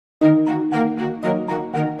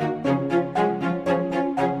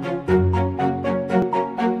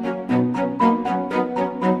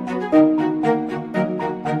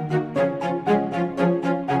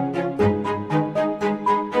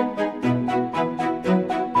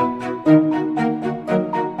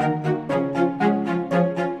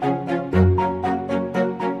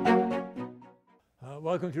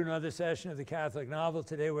Welcome to another session of the Catholic Novel.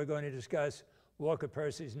 Today we're going to discuss Walker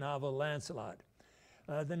Percy's novel, Lancelot.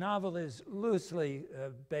 The novel is loosely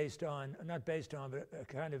based on, not based on, but a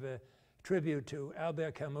kind of a tribute to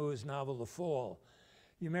Albert Camus' novel, The Fall.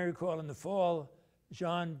 You may recall in The Fall,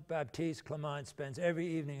 Jean-Baptiste Clement spends every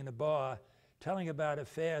evening in a bar telling about a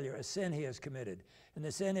failure, a sin he has committed. And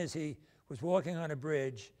the sin is he was walking on a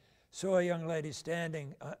bridge, saw a young lady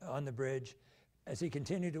standing on the bridge. As he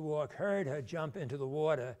continued to walk, heard her jump into the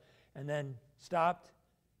water, and then stopped,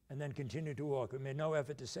 and then continued to walk. He made no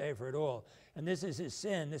effort to save her at all. And this is his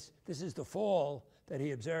sin. This is the fall that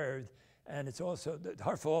he observed, and it's also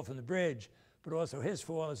her fall from the bridge, but also his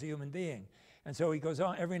fall as a human being. And so he goes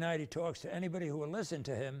on, every night he talks to anybody who will listen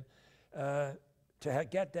to him to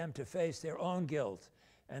get them to face their own guilt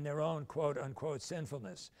and their own quote-unquote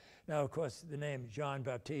sinfulness. Now, of course, the name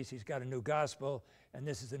Jean-Baptiste, he's got a new gospel, and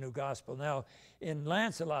this is the new gospel. Now, in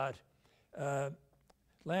Lancelot,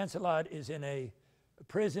 Lancelot is in a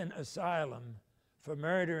prison asylum for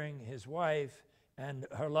murdering his wife and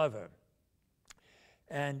her lover.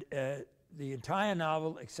 And the entire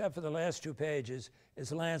novel, except for the last 2 pages,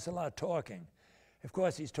 is Lancelot talking. Of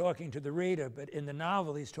course, he's talking to the reader, but in the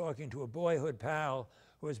novel, he's talking to a boyhood pal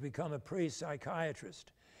who has become a priest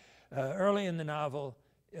psychiatrist. Early in the novel,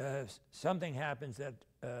 something happens that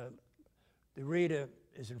the reader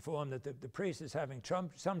is informed that the priest is having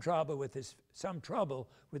some trouble with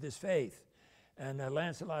his faith. And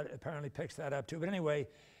Lancelot apparently picks that up too. But anyway,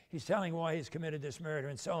 he's telling why he's committed this murder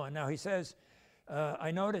and so on. Now he says,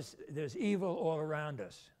 I notice there's evil all around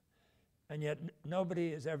us, and yet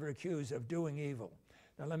nobody is ever accused of doing evil.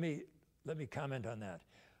 Now let me comment on that.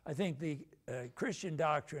 I think the Christian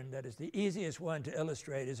doctrine that is the easiest one to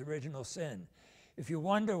illustrate is original sin. If you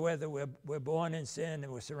wonder whether we're born in sin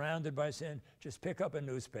and we're surrounded by sin, just pick up a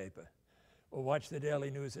newspaper or watch the daily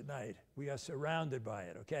news at night. We are surrounded by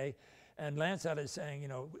it, okay? And Lancelot is saying, you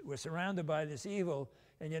know, we're surrounded by this evil,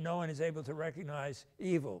 and yet no one is able to recognize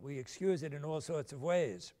evil. We excuse it in all sorts of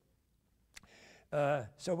ways.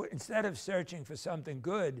 So instead of searching for something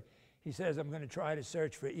good, he says, I'm going to try to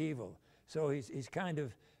search for evil. So he's kind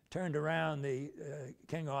of turned around the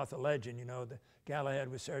King Arthur legend, you know, the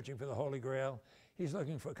Galahad was searching for the Holy Grail. He's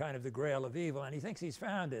looking for kind of the grail of evil, and he thinks he's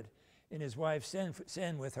found it in his wife's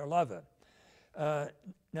sin with her lover.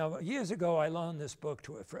 Now, years ago, I loaned this book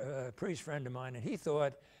to a priest friend of mine, and he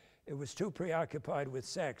thought it was too preoccupied with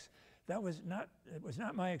sex. It was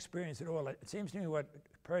not my experience at all. It seems to me what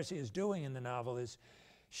Percy is doing in the novel is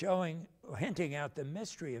showing, or hinting out the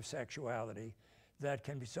mystery of sexuality that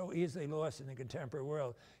can be so easily lost in the contemporary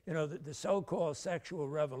world. You know, the so-called sexual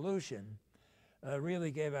revolution really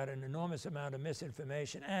gave out an enormous amount of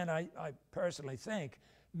misinformation, and I personally think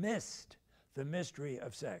missed the mystery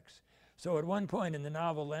of sex. So at one point in the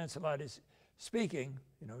novel, Lancelot is speaking,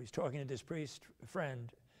 you know, he's talking to this priest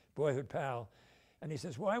friend, boyhood pal, and he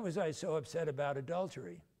says, why was I so upset about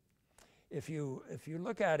adultery? If you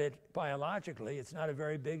look at it biologically, it's not a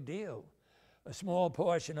very big deal. A small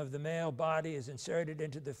portion of the male body is inserted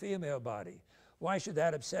into the female body. Why should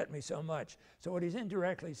that upset me so much? So what he's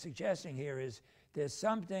indirectly suggesting here is there's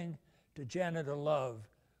something to genital love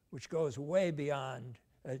which goes way beyond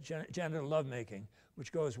genital lovemaking,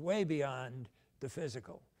 which goes way beyond the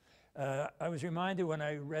physical. I was reminded when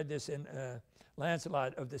I read this in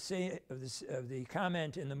Lancelot of the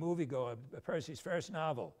comment in The Moviegoer, Percy's first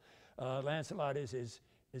novel. Lancelot is his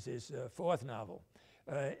 4th novel.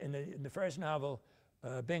 In the first novel,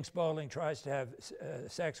 Binks Bowling tries to have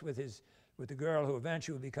sex with the girl who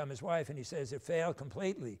eventually will become his wife, and he says it failed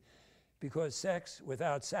completely because sex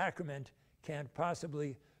without sacrament can't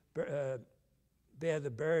possibly bear the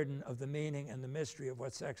burden of the meaning and the mystery of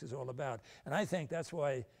what sex is all about. And I think that's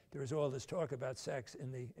why there is all this talk about sex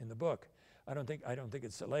in the book. I don't think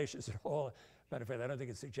it's salacious at all. Matter of fact, I don't think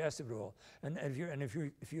it's suggestive at all. And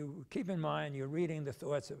if you keep in mind you're reading the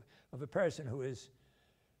thoughts of a person who is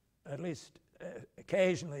at least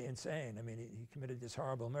occasionally insane. I mean, he committed this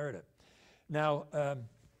horrible murder. Now,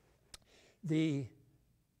 the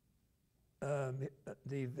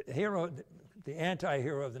hero, the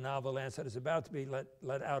anti-hero of the novel, Lancelot, is about to be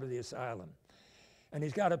let out of the asylum. And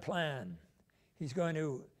he's got a plan. He's going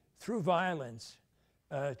to, through violence,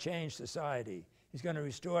 change society. He's going to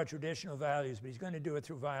restore traditional values, but he's going to do it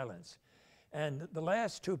through violence. And the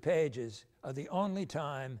last 2 pages are the only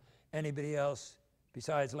time anybody else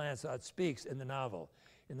besides Lancelot speaks in the novel.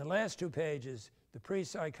 In the last 2 pages, the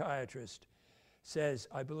priest psychiatrist says,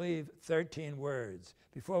 I believe, 13 words.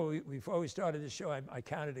 Before we started the show, I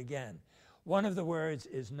counted again. One of the words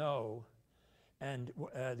is no, and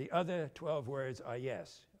the other 12 words are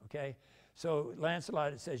yes, okay? So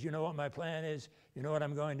Lancelot says, you know what my plan is? You know what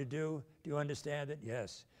I'm going to do? Do you understand it?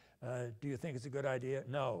 Yes. Do you think it's a good idea?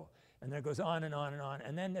 No. And then it goes on and on and on.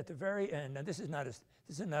 And then at the very end, and this is not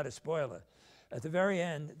a spoiler, at the very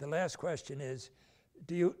end, the last question is,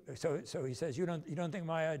 so he says, you don't think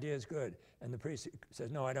my idea is good? And the priest says,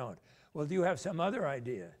 no, I don't. Well, do you have some other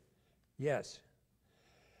idea? Yes.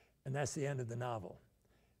 And that's the end of the novel.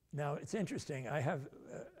 Now, it's interesting. I've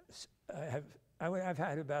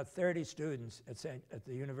had about 30 students at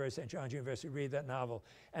the University, St. John's University, read that novel,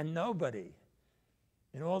 and nobody,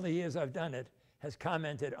 in all the years I've done it, has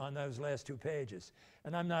commented on those last 2 pages.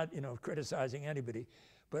 And I'm not, criticizing anybody,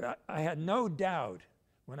 but I had no doubt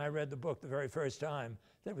when I read the book the very first time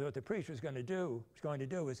that what the priest was going to do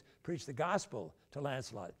was preach the gospel to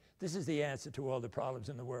Lancelot. This is the answer to all the problems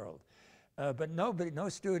in the world. But no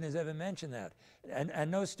student has ever mentioned that. And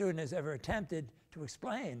no student has ever attempted to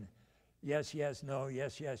explain, yes, yes, no,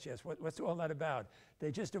 yes, yes, yes. What's all that about?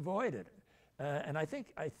 They just avoid it. And I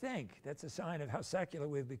think that's a sign of how secular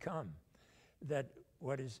we've become, that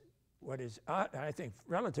what is I think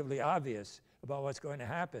relatively obvious about what's going to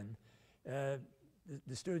happen,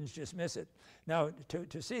 the students just miss it. Now,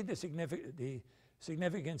 to see the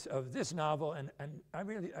significance of this novel, and I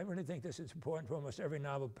really think this is important for almost every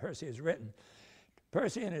novel Percy has written.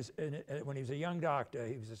 Percy, when he was a young doctor,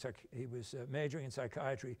 he was majoring in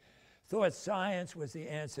psychiatry, thought science was the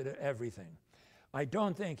answer to everything. I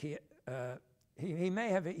don't think he may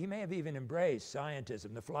have even embraced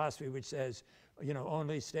scientism, the philosophy which says,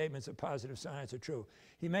 only statements of positive science are true.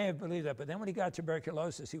 He may have believed that, but then when he got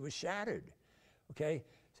tuberculosis, he was shattered. Okay,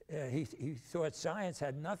 he thought science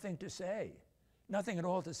had nothing to say, nothing at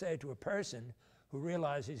all to say to a person who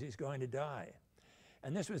realizes he's going to die.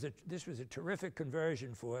 And this was a terrific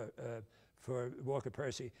conversion for Walker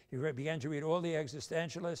Percy. He began to read all the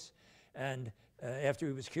existentialists, and after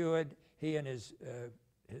he was cured, he and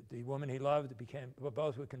the woman he loved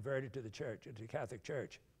both were converted to the church, to the Catholic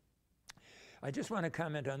Church. I just want to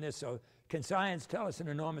comment on this. So, can science tell us an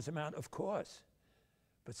enormous amount? Of course.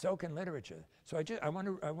 But so can literature. So I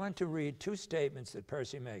want to read 2 statements that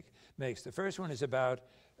Percy makes. The first one is about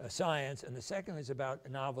science, and the second is about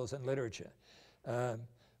novels and literature.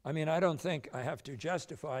 I mean, I don't think I have to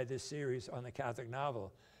justify this series on the Catholic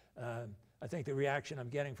novel. I think the reaction I'm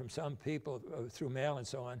getting from some people through mail and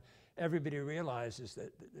so on, everybody realizes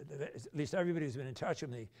that, at least everybody who's been in touch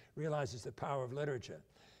with me realizes the power of literature.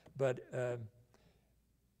 But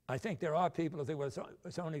I think there are people who think, well,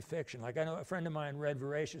 it's only fiction. Like I know a friend of mine read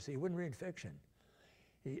voraciously. He wouldn't read fiction.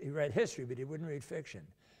 He read history, but he wouldn't read fiction.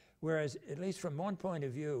 Whereas, at least from one point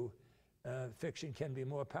of view, fiction can be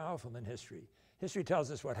more powerful than history. History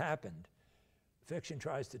tells us what happened. Fiction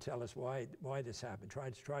tries to tell us why this happened,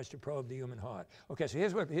 tries to probe the human heart. Okay, so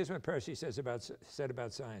here's what Percy said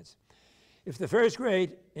about science. If the first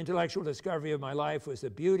great intellectual discovery of my life was the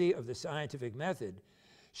beauty of the scientific method,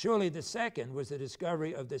 surely the second was the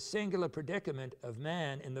discovery of the singular predicament of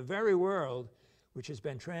man in the very world which has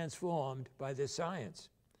been transformed by this science.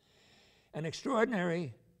 An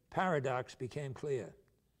extraordinary paradox became clear,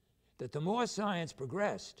 that the more science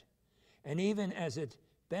progressed, and even as it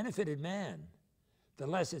benefited man, the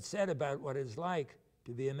less it said about what it is like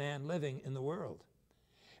to be a man living in the world.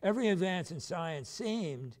 Every advance in science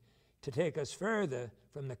seemed to take us further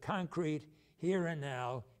from the concrete here and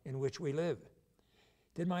now in which we live.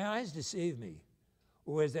 Did my eyes deceive me,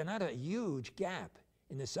 or is there not a huge gap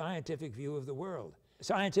in the scientific view of the world?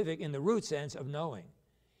 Scientific in the root sense of knowing.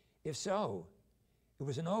 If so, it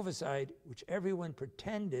was an oversight which everyone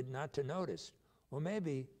pretended not to notice, or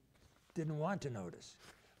maybe didn't want to notice.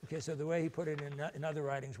 Okay, so the way he put it in other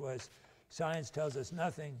writings was, science tells us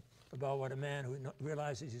nothing about what a man who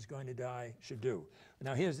realizes he's going to die should do.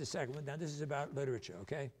 Now here's the second one. Now this is about literature,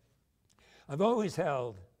 okay? I've always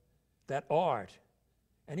held that art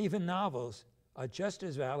and even novels are just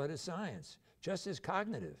as valid as science, just as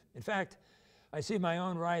cognitive. In fact, I see my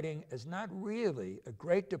own writing as not really a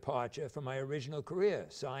great departure from my original career,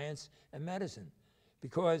 science and medicine,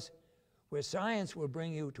 because where science will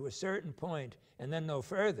bring you to a certain point and then no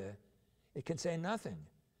further, it can say nothing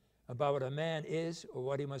about what a man is or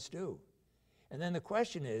what he must do. And then the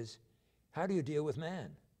question is, how do you deal with man?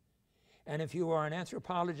 And if you are an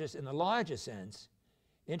anthropologist in the larger sense,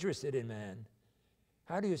 interested in man,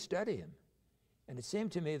 how do you study him? And it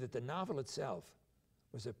seemed to me that the novel itself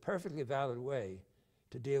was a perfectly valid way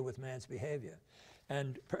to deal with man's behavior.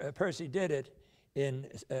 And Percy did it in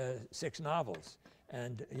 6 novels.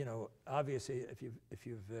 And obviously, if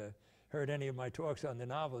you've heard any of my talks on the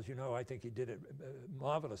novels, I think he did it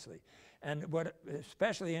marvelously. And what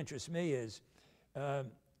especially interests me is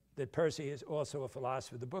that Percy is also a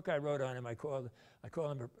philosopher. The book I wrote on him, I call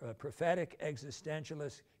him a prophetic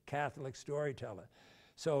existentialist Catholic storyteller.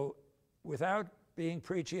 So without being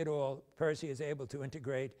preachy at all, Percy is able to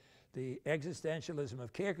integrate the existentialism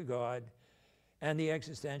of Kierkegaard and the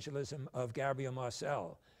existentialism of Gabriel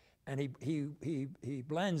Marcel, and he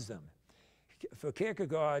blends them. For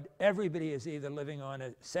Kierkegaard, everybody is either living on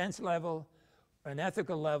a sense level, an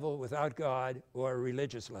ethical level without God, or a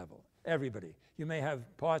religious level. Everybody. You may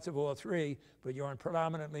have parts of all three, but you're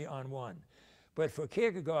predominantly on one. But for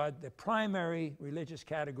Kierkegaard, the primary religious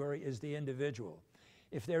category is the individual.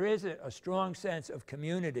 If there is a strong sense of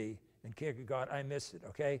community in Kierkegaard, I missed it,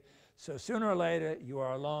 okay? So sooner or later, you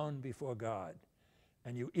are alone before God.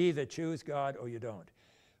 And you either choose God or you don't.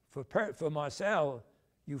 For Marcel,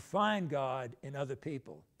 you find God in other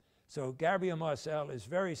people. So Gabriel Marcel is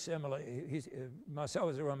very similar. Marcel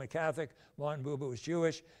was a Roman Catholic, Martin Buber was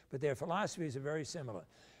Jewish, but their philosophies are very similar.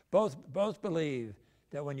 Both believe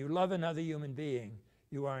that when you love another human being,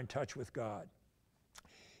 you are in touch with God.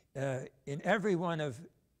 In every one of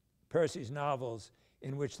Percy's novels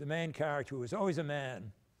in which the main character, who is always a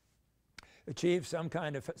man, achieves some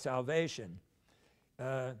kind of salvation,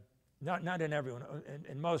 not in every one,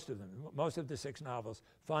 in most of them, most of the 6 novels,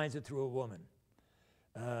 finds it through a woman.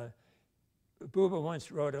 Buber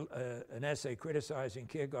once wrote an essay criticizing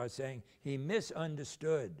Kierkegaard, saying he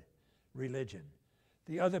misunderstood religion.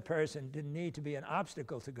 The other person didn't need to be an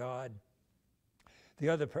obstacle to God. The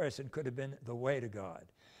other person could have been the way to God.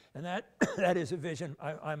 And that is a vision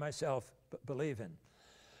I myself believe in.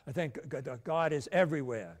 I think God is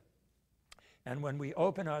everywhere. And when we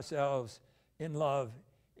open ourselves in love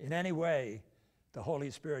in any way, the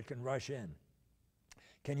Holy Spirit can rush in,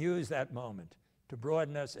 can use that moment to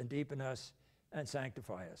broaden us and deepen us and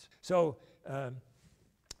sanctify us. So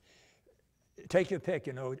take your pick,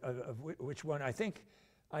 you know, of which one. I think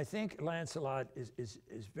Lancelot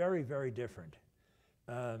is very, very different.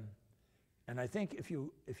 And I think if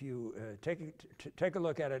you take a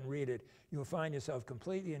look at it and read it, you'll find yourself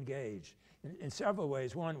completely engaged in several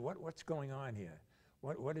ways. One, what's going on here?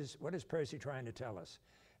 What is Percy trying to tell us?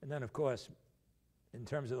 And then, of course, in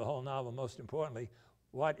terms of the whole novel, most importantly,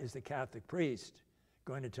 what is the Catholic priest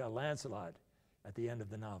going to tell Lancelot at the end of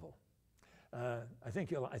the novel? I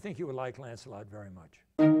think you will like Lancelot very much.